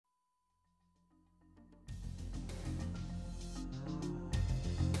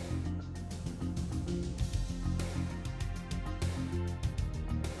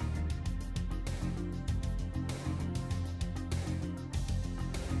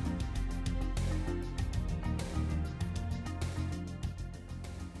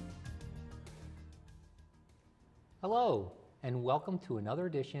Hello, and welcome to another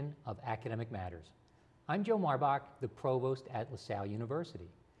edition of Academic Matters. I'm Joe Marbach, the Provost at LaSalle University.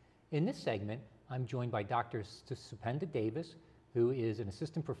 In this segment, I'm joined by Dr. Supenda Davis, who is an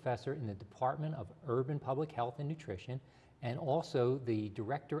assistant professor in the Department of Urban Public Health and Nutrition, and also the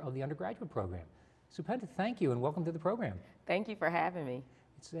director of the undergraduate program. Supenda, thank you, and welcome to the program. Thank you for having me.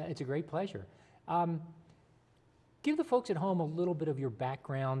 It's a great pleasure. Give the folks at home a little bit of your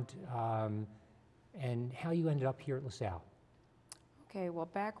background and how you ended up here at LaSalle. Okay, well,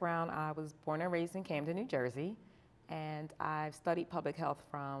 background, I was born and raised in Camden, New Jersey, and I've studied public health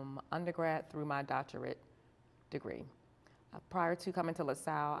from undergrad through my doctorate degree. Prior to coming to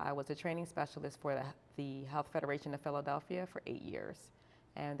LaSalle, I was a training specialist for the Health Federation of Philadelphia for 8 years,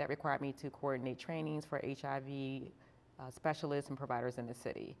 and that required me to coordinate trainings for HIV specialists and providers in the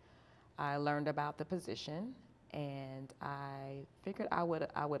city. I learned about the position, and I figured I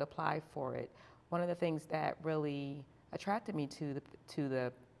would apply for it. One of the things that really attracted me to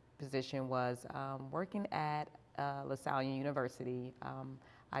the position was working at LaSalle University.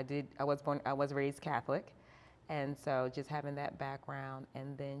 I was raised Catholic, and so just having that background,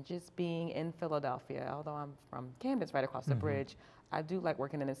 and then just being in Philadelphia. Although I'm from Camden, it's right across the bridge, I do like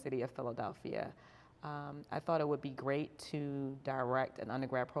working in the city of Philadelphia. I thought it would be great to direct an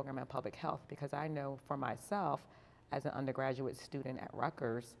undergrad program in public health, because I know for myself, as an undergraduate student at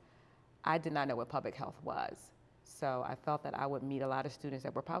Rutgers, I did not know what public health was. So I felt that I would meet a lot of students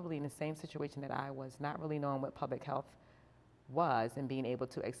that were probably in the same situation that I was, not really knowing what public health was, and being able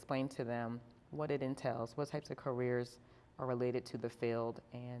to explain to them what it entails, what types of careers are related to the field,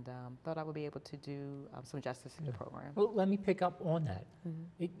 and thought I would be able to do some justice to the program. Well, let me pick up on that.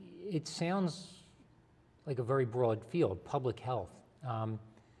 It sounds like a very broad field, public health.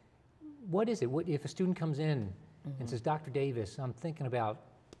 What is it? If a student comes in and says, Dr. Davis, I'm thinking about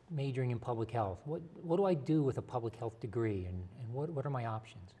majoring in public health. What do I do with a public health degree, and what are my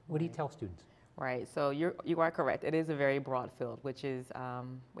options? What do you tell students? Right, so you are correct. It is a very broad field, which is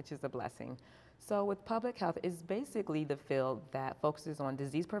a blessing. So with public health, it's basically the field that focuses on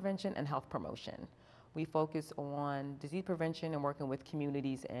disease prevention and health promotion. We focus on disease prevention and working with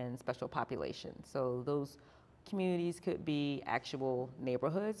communities and special populations. So those communities could be actual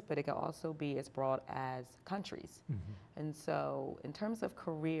neighborhoods, but it could also be as broad as countries. And so in terms of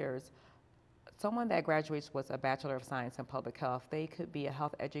careers, someone that graduates with a Bachelor of Science in Public Health, they could be a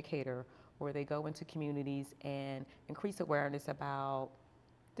health educator, where they go into communities and increase awareness about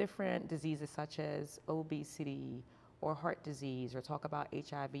different diseases such as obesity or heart disease, or talk about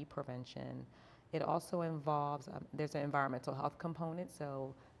HIV prevention. It also involves, there's an environmental health component,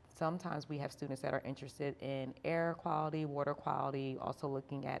 so sometimes we have students that are interested in air quality, water quality, also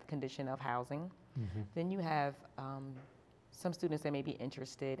looking at condition of housing. Then you have some students that may be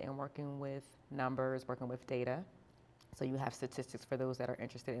interested in working with numbers, working with data. So you have statistics for those that are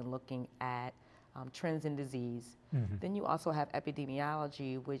interested in looking at trends in disease. Then you also have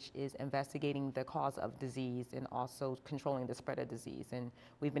epidemiology, which is investigating the cause of disease and also controlling the spread of disease. And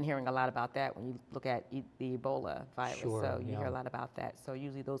we've been hearing a lot about that when you look at the Ebola virus. Sure, so you hear a lot about that. So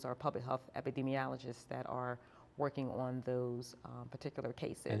usually those are public health epidemiologists that are working on those particular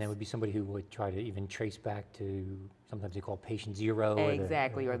cases. And that would be somebody who would try to even trace back to, sometimes they call patient zero.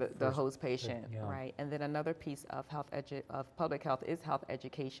 Exactly, or the first, host patient, yeah. right? And then another piece of public health is health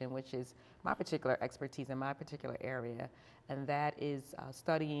education, which is my particular expertise in my particular area, and that is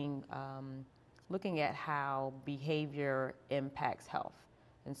studying, looking at how behavior impacts health,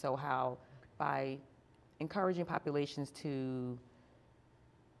 and so how by encouraging populations to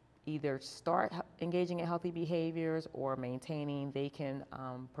either start engaging in healthy behaviors or maintaining, they can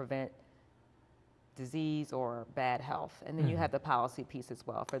prevent disease or bad health. And then you have the policy piece as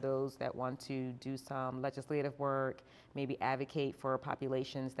well, for those that want to do some legislative work, maybe advocate for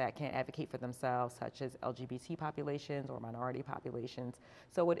populations that can't advocate for themselves, such as LGBT populations or minority populations.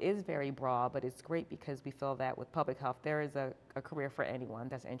 So it is very broad, but it's great because we feel that with public health, there is a career for anyone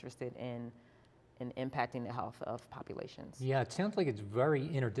that's interested in impacting the health of populations. Yeah, it sounds like it's very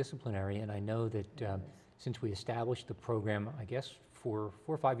interdisciplinary, and I know that since we established the program, I guess 4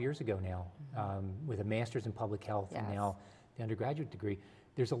 or 5 years ago now, with a master's in public health and now the undergraduate degree,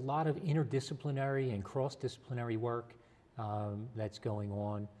 there's a lot of interdisciplinary and cross-disciplinary work that's going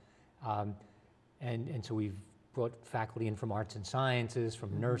on. And so we've brought faculty in from arts and sciences,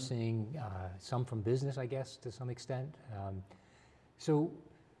 from nursing, some from business, I guess, to some extent. So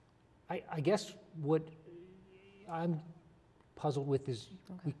I guess what I'm puzzled with is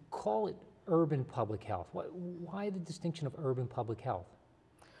we call it urban public health. Why the distinction of urban public health?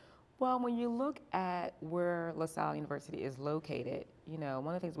 Well, when you look at where LaSalle University is located, you know,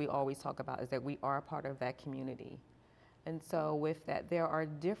 one of the things we always talk about is that we are part of that community. And so with that, there are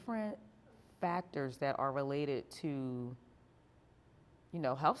different factors that are related to,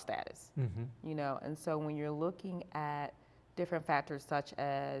 health status, and so when you're looking at different factors such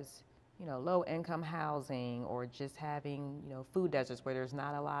as, low income housing or just having, food deserts where there's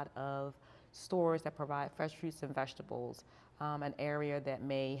not a lot of stores that provide fresh fruits and vegetables, an area that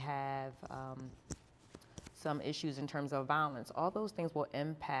may have some issues in terms of violence, all those things will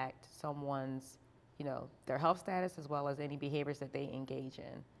impact someone's, their health status as well as any behaviors that they engage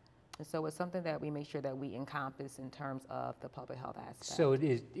in. And so it's something that we make sure that we encompass in terms of the public health aspect. So it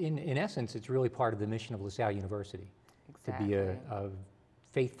is, in essence, it's really part of the mission of LaSalle University. Exactly. To be a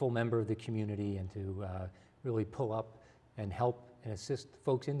faithful member of the community and to really pull up and help and assist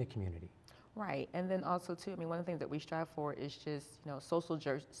folks in the community. Right, and then also too, one of the things that we strive for is just, social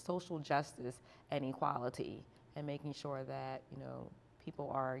justice and equality, and making sure that,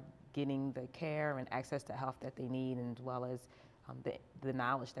 people are getting the care and access to health that they need, and as well as the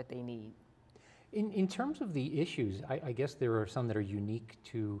knowledge that they need. In terms of the issues, I guess there are some that are unique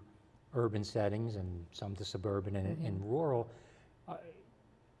to urban settings and some to suburban and rural.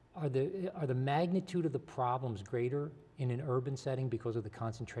 Are the magnitude of the problems greater in an urban setting because of the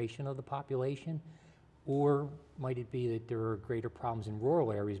concentration of the population? Or might it be that there are greater problems in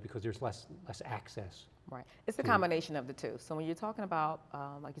rural areas because there's less access? Right. It's a combination of the two. So when you're talking about,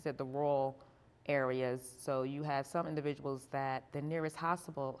 like you said, the rural areas, so you have some individuals that the nearest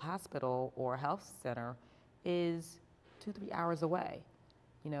hospital or health center is 2-3 hours away,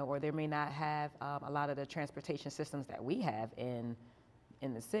 or they may not have a lot of the transportation systems that we have in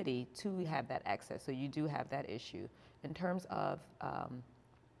the city to have that access. So you do have that issue. In terms of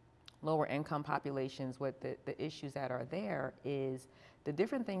lower income populations, what the issues that are there is the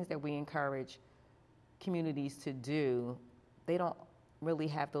different things that we encourage communities to do, they don't really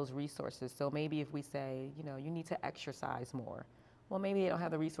have those resources. So maybe if we say, you need to exercise more, well, maybe they don't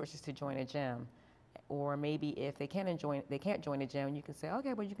have the resources to join a gym. Or maybe if they can't join a gym, you can say,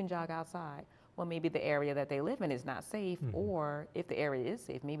 okay, well, you can jog outside. Well, maybe the area that they live in is not safe, or if the area is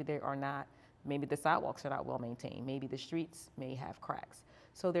safe, maybe maybe the sidewalks are not well maintained, maybe the streets may have cracks.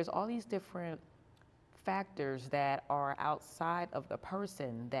 So there's all these different factors that are outside of the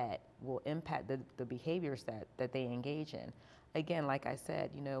person that will impact the behaviors that they engage in. Again, like I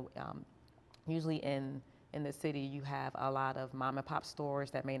said, usually in the city you have a lot of mom and pop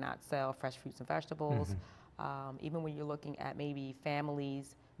stores that may not sell fresh fruits and vegetables. Even when you're looking at maybe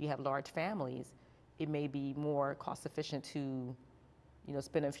families, you have large families, it may be more cost efficient to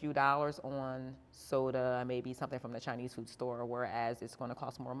spend a few dollars on soda, maybe something from the Chinese food store, whereas it's going to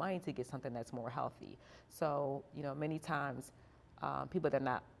cost more money to get something that's more healthy. So, many times people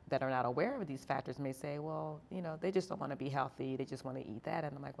that are not aware of these factors may say, well, they just don't want to be healthy, they just want to eat that.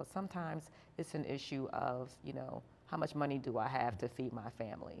 And I'm like, well, sometimes it's an issue of, how much money do I have to feed my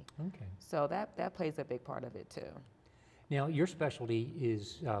family? Okay. So that plays a big part of it too. Now, your specialty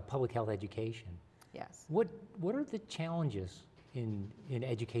is public health education. Yes. What are the challenges in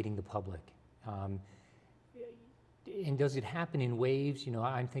educating the public? And does it happen in waves?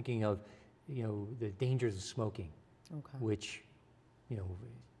 I'm thinking of, the dangers of smoking, which,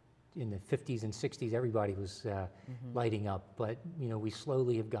 in the 50s and 60s, everybody was lighting up. But, we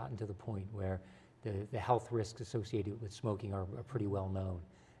slowly have gotten to the point where the health risks associated with smoking are pretty well known.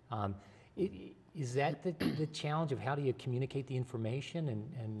 Is that the challenge of how do you communicate the information,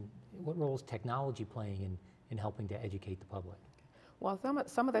 and what role is technology playing in helping to educate the public? Well,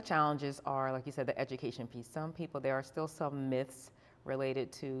 some of the challenges are, like you said, the education piece. Some people, there are still some myths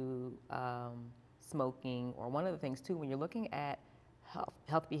related to smoking, or one of the things too, when you're looking at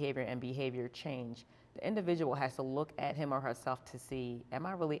health behavior and behavior change, the individual has to look at him or herself to see, am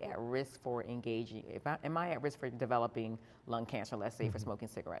I really at risk for engaging? Am I at risk for developing lung cancer, let's say, for smoking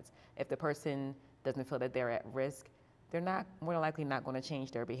cigarettes? If the person doesn't feel that they're at risk, they're more than likely not going to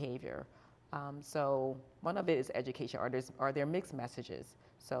change their behavior. So one of it is education. Are there mixed messages?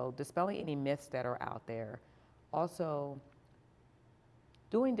 So dispelling any myths that are out there. Also,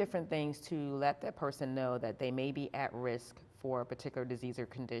 doing different things to let that person know that they may be at risk for a particular disease or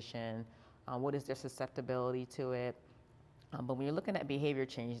condition. What is their susceptibility to it? But when you're looking at behavior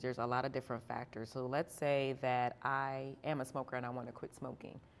change, there's a lot of different factors. So let's say that I am a smoker and I want to quit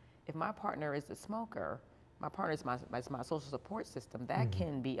smoking. If my partner is a smoker, my partner is my social support system, that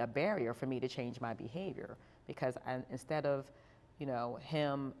can be a barrier for me to change my behavior, because instead of,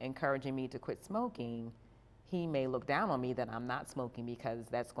 him encouraging me to quit smoking, he may look down on me that I'm not smoking, because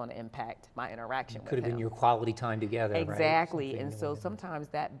that's going to impact my interaction with him. Could have been your quality time together, exactly. Right? And so sometimes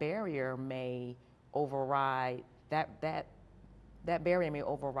that barrier may override, that barrier may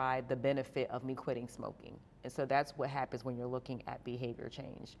override the benefit of me quitting smoking. And so that's what happens when you're looking at behavior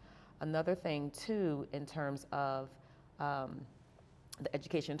change. Another thing too, in terms of the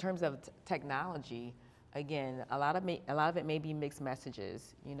education, in terms of technology, again, a lot of it may be mixed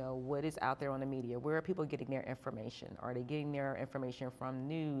messages. You know, what is out there on the media? Where are people getting their information? Are they getting their information from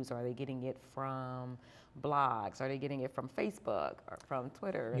news? Are they getting it from blogs? Are they getting it from Facebook or from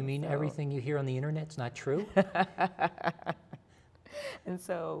Twitter? You mean everything you hear on the internet's not true? And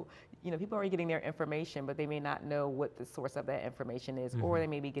so, you know, people are getting their information, but they may not know what the source of that information is, or they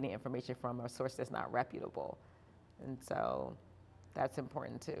may be getting information from a source that's not reputable. And so that's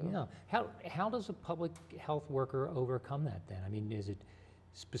important too. Yeah. How does a public health worker overcome that then? I mean, is it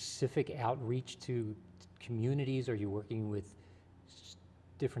specific outreach to communities? Are you working with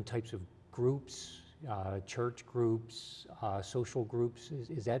different types of groups, church groups, social groups?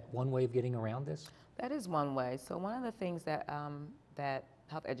 Is that one way of getting around this? That is one way. So one of the things that, that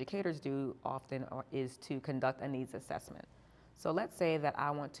health educators do often is to conduct a needs assessment. So let's say that I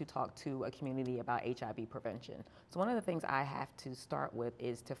want to talk to a community about HIV prevention. So one of the things I have to start with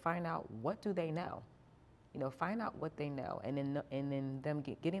is to find out, what do they know? You know, find out what they know, and then them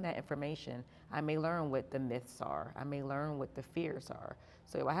getting that information, I may learn what the myths are. I may learn what the fears are.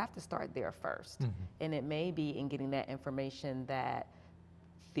 So I have to start there first. And it may be in getting that information that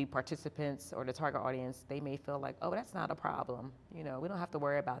the participants or the target audience, they may feel like, oh, that's not a problem. You know, we don't have to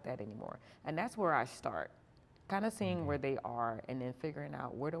worry about that anymore. And that's where I start. Kind of seeing where they are and then figuring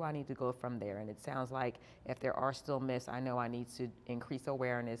out, where do I need to go from there? And it sounds like if there are still myths, I know I need to increase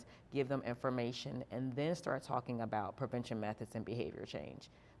awareness, give them information, and then start talking about prevention methods and behavior change.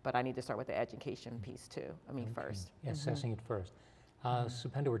 But I need to start with the education piece too, first. Yeah, assessing it first.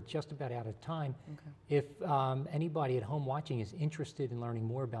 Supenda, we're just about out of time. If anybody at home watching is interested in learning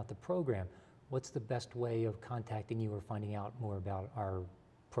more about the program, what's the best way of contacting you or finding out more about our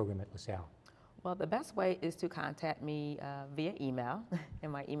program at LaSalle? Well, the best way is to contact me via email,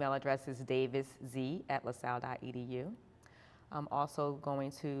 and my email address is davisz@lasalle.edu. I'm also going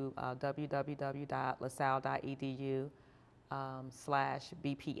to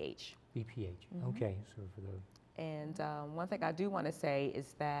www.lasalle.edu/BPH. BPH, okay, so for the... And one thing I do want to say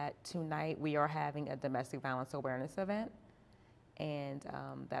is that tonight we are having a domestic violence awareness event, and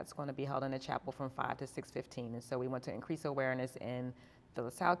that's going to be held in the chapel from 5 to 6:15. And so we want to increase awareness in the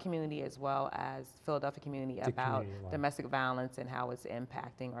LaSalle community as well as Philadelphia community about domestic violence and how it's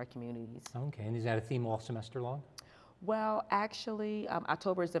impacting our communities. Okay, and is that a theme all semester long? Well, actually,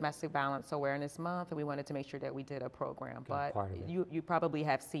 October is Domestic Violence Awareness Month, and we wanted to make sure that we did a program. But you probably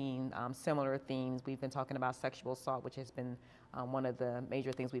have seen similar themes. We've been talking about sexual assault, which has been one of the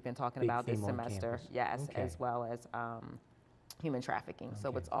major things we've been talking about this semester. Yes, as well as human trafficking.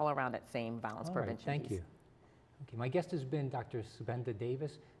 So it's all around that same violence prevention Thank piece. you. Okay, my guest has been Dr. Supenda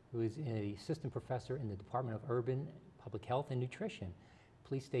Davis, who is an assistant professor in the Department of Urban Public Health and Nutrition.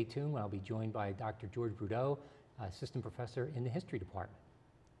 Please stay tuned when I'll be joined by Dr. George Boudreau, assistant professor in the history department.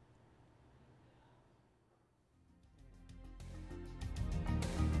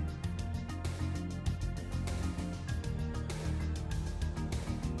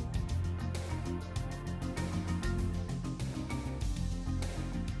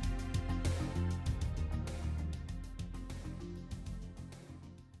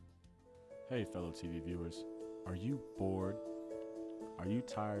 Hey fellow TV viewers, are you bored? Are you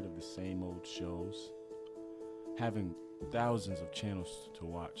tired of the same old shows? Having thousands of channels to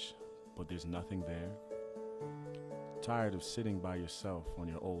watch, but there's nothing there? Tired of sitting by yourself on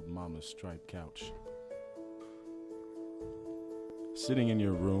your old mama's striped couch? Sitting in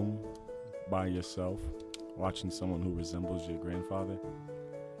your room by yourself, watching someone who resembles your grandfather?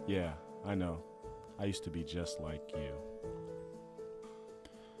 Yeah, I know. I used to be just like you.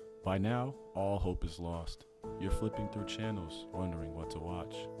 By now, all hope is lost. You're flipping through channels, wondering what to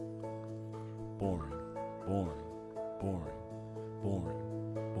watch. Boring, boring, boring, boring,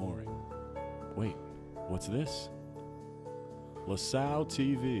 boring. Wait, what's this? LaSalle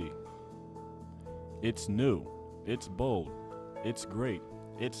TV. It's new, it's bold, it's great.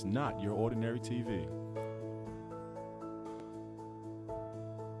 It's not your ordinary TV.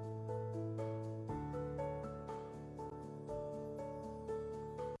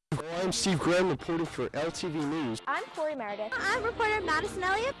 I'm Steve Graham, reporting for LTV News. I'm Corey Meredith. I'm reporter Madison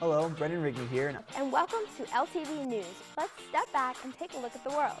Elliott. Hello, Brendan Rigney here. And welcome to LTV News. Let's step back and take a look at the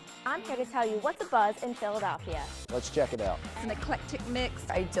world. I'm here to tell you what's a buzz in Philadelphia. Let's check it out. It's an eclectic mix.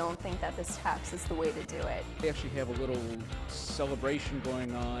 I don't think that this tax is the way to do it. They actually have a little celebration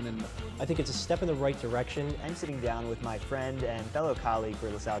going on, and I think it's a step in the right direction. I'm sitting down with my friend and fellow colleague for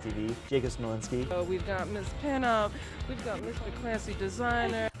LaSalle TV, Jacob Smolinski. We've got Miss Pinup, we've got Mr. Classy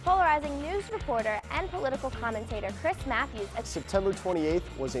Designer. polarizing news reporter and political commentator Chris Matthews. September 28th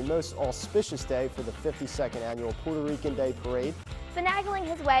was a most auspicious day for the 52nd annual Puerto Rican Day Parade. Finagling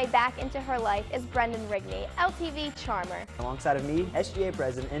his way back into her life is Brendan Rigney, LTV charmer. Alongside of me, SGA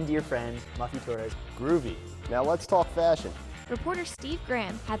president and dear friend, Muffy Torres. Groovy. Now let's talk fashion. Reporter Steve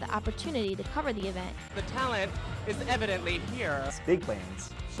Graham had the opportunity to cover the event. The talent is evidently here. Big plans.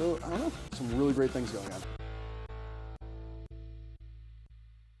 So, I don't know, some really great things going on.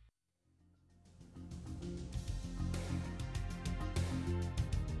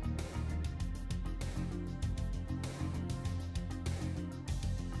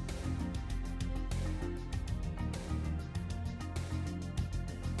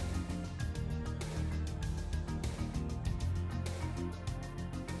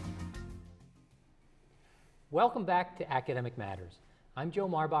 Welcome back to Academic Matters. I'm Joe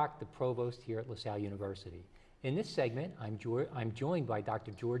Marbach, the provost here at LaSalle University. In this segment, I'm joined by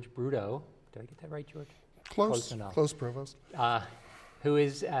Dr. George Bruto. Did I get that right, George? Close enough. Close, Provost. Who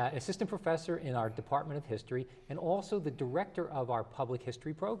is assistant professor in our Department of History and also the director of our public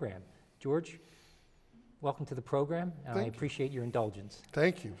history program. George, welcome to the program, and I appreciate your indulgence.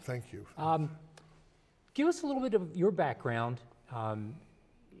 Thank you, thank you. Give us a little bit of your background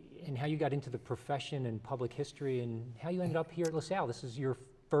and how you got into the profession and public history and how you ended up here at LaSalle. This is your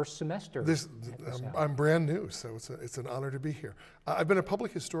first semester. I'm brand new, so it's an honor to be here. I've been a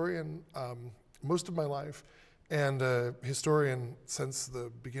public historian most of my life, and a historian since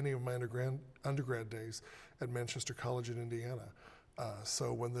the beginning of my undergrad days at Manchester College in Indiana.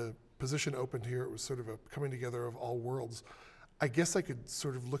 So when the position opened here, it was sort of a coming together of all worlds. I guess I could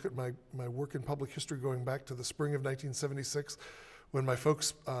sort of look at my work in public history going back to the spring of 1976, when my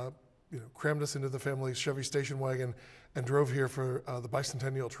folks crammed us into the family Chevy station wagon and drove here for the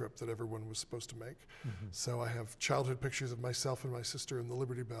bicentennial trip that everyone was supposed to make. Mm-hmm. So I have childhood pictures of myself and my sister in the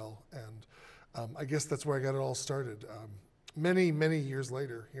Liberty Bell, and I guess that's where I got it all started. Many, many years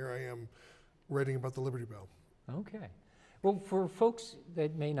later, here I am writing about the Liberty Bell. Okay. Well, for folks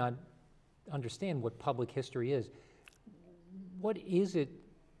that may not understand what public history is, what is it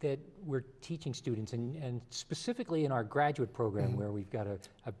that we're teaching students, and specifically in our graduate program, where we've got a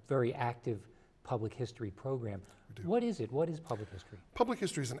very active public history program. What is it? What is public history? Public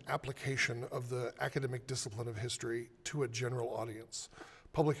history is an application of the academic discipline of history to a general audience.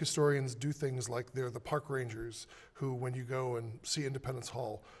 Public historians do things like they're the park rangers who, when you go and see Independence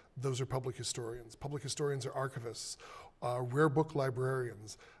Hall, those are public historians. Public historians are archivists. Rare book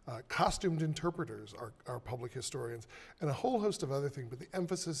librarians, costumed interpreters are public historians, and a whole host of other things, but the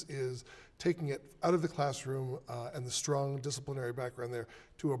emphasis is taking it out of the classroom and the strong disciplinary background there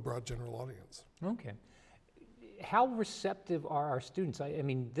to a broad general audience. Okay. How receptive are our students? I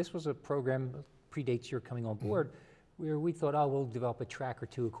mean, this was a program, predates your coming on board, where we thought, oh, we'll develop a track or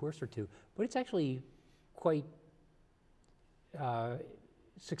two, a course or two, but it's actually quite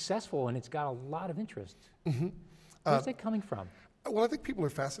successful, and it's got a lot of interest. Where's that coming from? Well, I think people are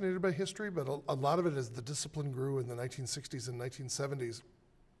fascinated by history, but a lot of it, as the discipline grew in the 1960s and 1970s,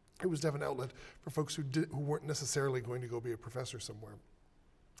 it was definitely an outlet for folks who weren't necessarily going to go be a professor somewhere.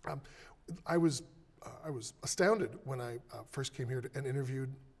 I was astounded when I first came here and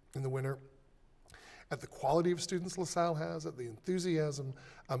interviewed in the winter at the quality of students LaSalle has, at the enthusiasm.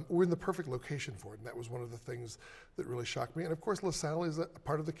 We're in the perfect location for it, and that was one of the things that really shocked me. And of course, LaSalle is a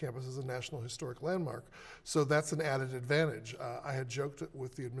part of the campus as a National Historic Landmark, so that's an added advantage. I had joked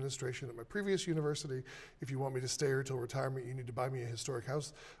with the administration at my previous university, if you want me to stay here till retirement, you need to buy me a historic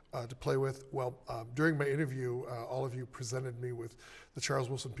house to play with. Well, during my interview, all of you presented me with the Charles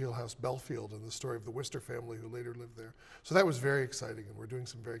Wilson Peel House, Belfield, and the story of the Worcester family who later lived there. So that was very exciting, and we're doing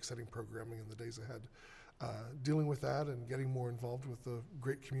some very exciting programming in the days ahead. Dealing with that and getting more involved with the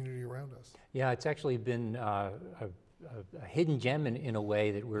great community around us. Yeah, it's actually been a hidden gem in a way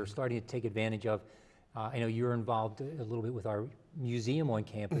that we're starting to take advantage of. I know you're involved a little bit with our museum on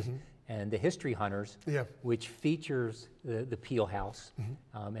campus and the History Hunters, which features the Peel House,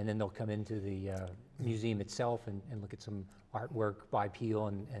 and then they'll come into the museum itself and look at some artwork by Peel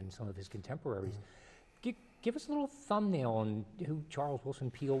and some of his contemporaries. Give us a little thumbnail on who Charles Wilson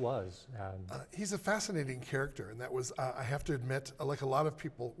Peel was. He's a fascinating character, and that was, I have to admit, like a lot of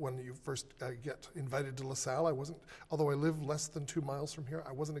people, when you first get invited to LaSalle, although I live less than 2 miles from here,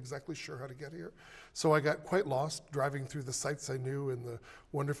 I wasn't exactly sure how to get here. So I got quite lost driving through the sites I knew in the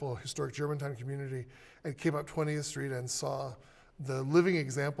wonderful historic Germantown community, and came up 20th Street and saw the living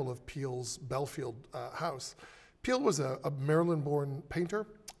example of Peel's Belfield house. Peel was a Maryland-born painter.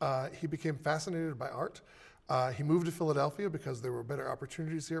 He became fascinated by art. He moved to Philadelphia because there were better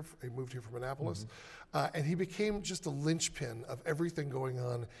opportunities here. He moved here from Annapolis. And he became just a linchpin of everything going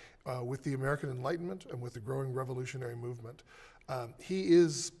on with the American Enlightenment and with the growing revolutionary movement.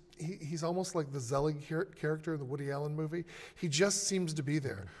 He's almost like the Zelig character in the Woody Allen movie. He just seems to be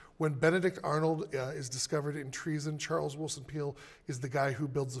there. When Benedict Arnold is discovered in treason, Charles Wilson Peele is the guy who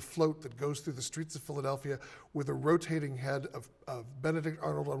builds a float that goes through the streets of Philadelphia with a rotating head of Benedict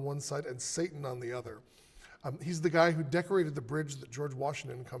Arnold on one side and Satan on the other. He's the guy who decorated the bridge that George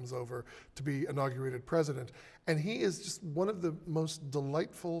Washington comes over to be inaugurated president. And he is just one of the most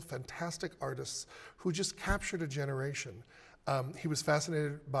delightful, fantastic artists who just captured a generation. He was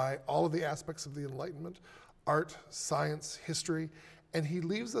fascinated by all of the aspects of the Enlightenment, art, science, history, and he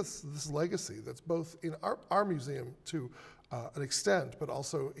leaves us this legacy that's both in our museum to an extent, but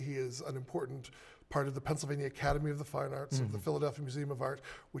also he is an important part of the Pennsylvania Academy of the Fine Arts, of the Philadelphia Museum of Art,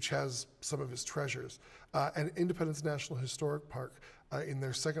 which has some of his treasures. And Independence National Historic Park, in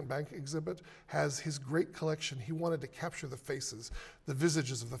their Second Bank exhibit, has his great collection. He wanted to capture the faces, the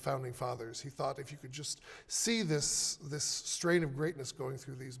visages of the Founding Fathers. He thought if you could just see this strain of greatness going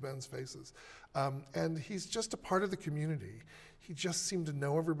through these men's faces. And he's just a part of the community. He just seemed to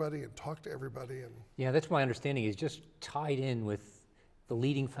know everybody and talk to everybody. And yeah, that's my understanding. He's just tied in with the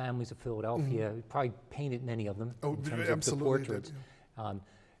leading families of Philadelphia. He probably painted many of them in terms of the portraits.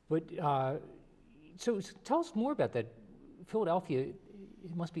 So tell us more about that. Philadelphia,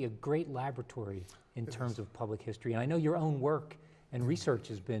 it must be a great laboratory in terms of public history. And I know your own work and research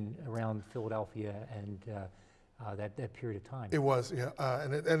has been around Philadelphia and that period of time. It was, yeah,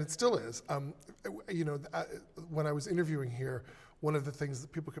 and it still is. When I was interviewing here, one of the things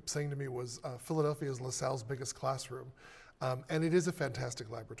that people kept saying to me was Philadelphia is LaSalle's biggest classroom. And it is a fantastic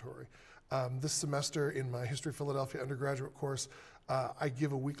laboratory. This semester in my History of Philadelphia undergraduate course, I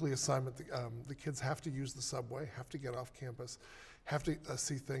give a weekly assignment. The kids have to use the subway, have to get off campus, have to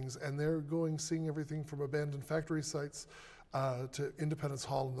see things, and they're seeing everything from abandoned factory sites to Independence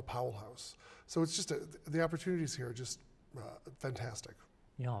Hall and the Powell House. So it's just, the opportunities here are just fantastic.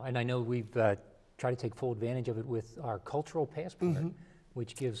 Yeah, and I know we've tried to take full advantage of it with our cultural passport,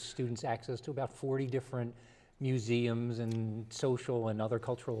 which gives students access to about 40 different museums and social and other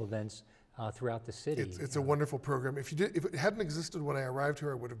cultural events throughout the city. It's a wonderful program. If it hadn't existed when I arrived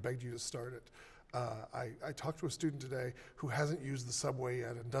here, I would have begged you to start it. I talked to a student today who hasn't used the subway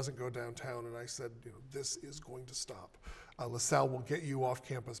yet and doesn't go downtown, and I said, this is going to stop. LaSalle will get you off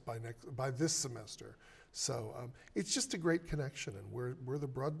campus by this semester. So it's just a great connection, and we're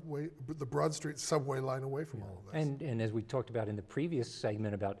the Broad Street subway line away from all of this. And as we talked about in the previous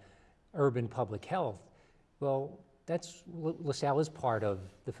segment about urban public health, well, LaSalle is part of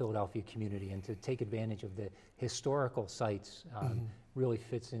the Philadelphia community, and to take advantage of the historical sites really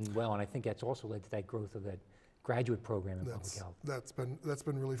fits in well, and I think that's also led to that growth of that graduate program in public health. That's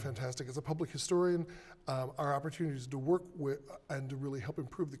been really fantastic. As a public historian, our opportunities to work with and to really help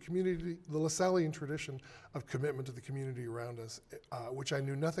improve the community, the LaSallian tradition of commitment to the community around us, which I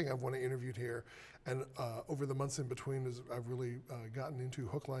knew nothing of when I interviewed here, and over the months in between, as I've really gotten into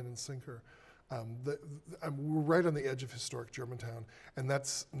hook, line, and sinker. We're right on the edge of historic Germantown, and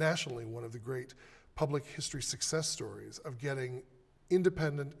that's nationally one of the great public history success stories of getting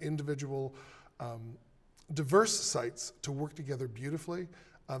independent, individual, diverse sites to work together beautifully.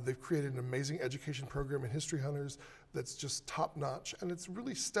 They've created an amazing education program in History Hunters that's just top-notch, and it's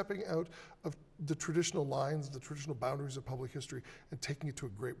really stepping out of the traditional lines, the traditional boundaries of public history, and taking it to a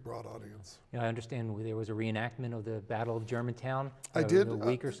great broad audience. Yeah, I understand there was a reenactment of the Battle of Germantown. I did a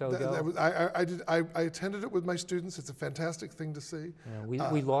week or so ago. I attended it with my students. It's a fantastic thing to see. Yeah,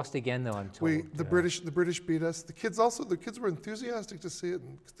 we lost again, though. I'm told. The British beat us. The kids were enthusiastic to see it,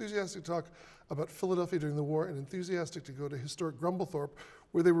 and enthusiastic to talk about Philadelphia during the war, and enthusiastic to go to historic Grumblethorpe,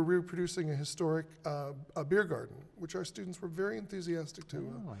 where they were reproducing a historic beer garden, which our students were very enthusiastic to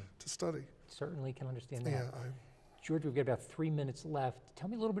study. Certainly can understand that. Yeah, George, we've got about 3 minutes left. Tell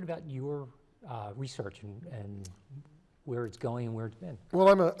me a little bit about your research and where it's going and where it's been. Well,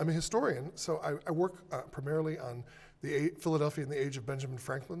 I'm a historian, so I work primarily on Philadelphia in the age of Benjamin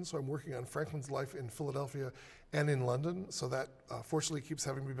Franklin. So I'm working on Franklin's life in Philadelphia and in London. So that fortunately keeps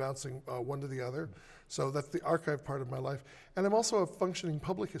having me bouncing one to the other. So that's the archive part of my life. And I'm also a functioning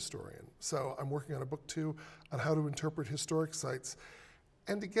public historian. So I'm working on a book too on how to interpret historic sites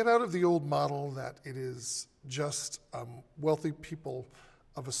and to get out of the old model that it is just wealthy people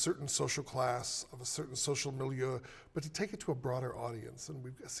of a certain social class, of a certain social milieu, but to take it to a broader audience. And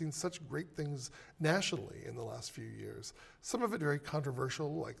we've seen such great things nationally in the last few years. Some of it very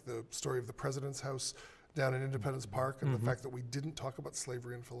controversial, like the story of the President's House down in Independence Park and the fact that we didn't talk about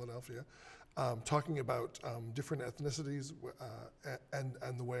slavery in Philadelphia. talking about different ethnicities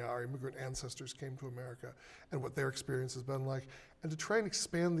and the way our immigrant ancestors came to America and what their experience has been like, and to try and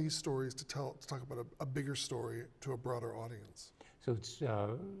expand these stories to talk about a bigger story to a broader audience. So it's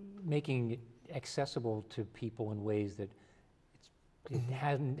making it accessible to people in ways that it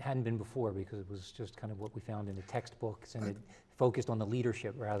hadn't been before, because it was just kind of what we found in the textbooks, and it focused on the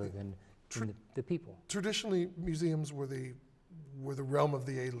leadership rather than the people. Traditionally, museums were the realm of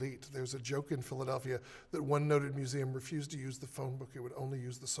the elite. There's a joke in Philadelphia that one noted museum refused to use the phone book; it would only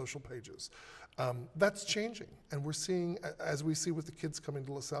use the social pages. That's changing, and we're seeing, as we see with the kids coming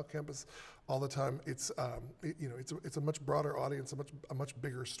to LaSalle campus all the time, it's a much broader audience, a much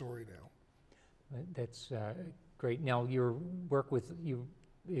bigger story now. That's great. Now, your work with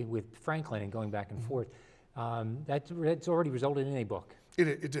Franklin and going back and forth, that's already resulted in a book.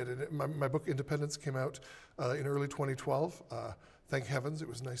 It did. My book Independence came out in early 2012. Thank heavens, it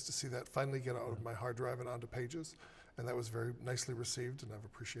was nice to see that finally get out of my hard drive and onto pages, and that was very nicely received, and I've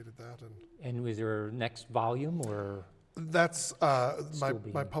appreciated that. And was there a next volume, or? That's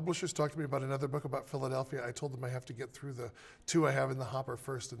my publishers talked to me about another book about Philadelphia. I told them I have to get through the 2 I have in the hopper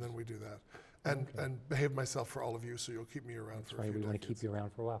first, and then we do that. And behave myself for all of you, so you'll keep me around for a few decades. We want to keep you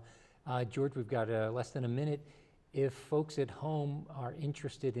around for a while. George, we've got less than a minute. If folks at home are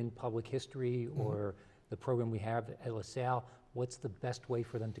interested in public history or the program we have at LaSalle, what's the best way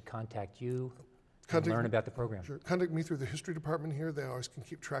for them to contact you and learn about the program? Sure. Contact me through the history department here. They always can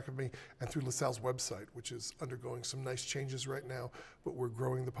keep track of me, and through LaSalle's website, which is undergoing some nice changes right now, but we're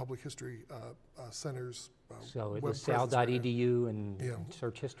growing the public history centers. So at lasalle.edu and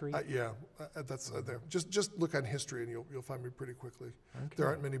search history? That's there. Just look on history and you'll find me pretty quickly. Okay. There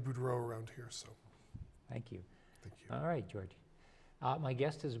aren't many Boudreaux around here, so. Thank you. Thank you. All right, George. My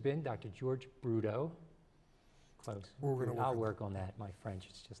guest has been Dr. George Brudo. Close. I'll work on that. My French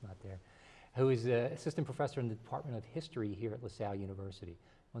is just not there. Who is an assistant professor in the Department of History here at LaSalle University.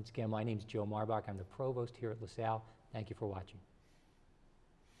 Once again, my name is Joe Marbach. I'm the provost here at LaSalle. Thank you for watching.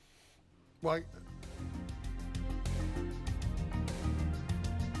 Well,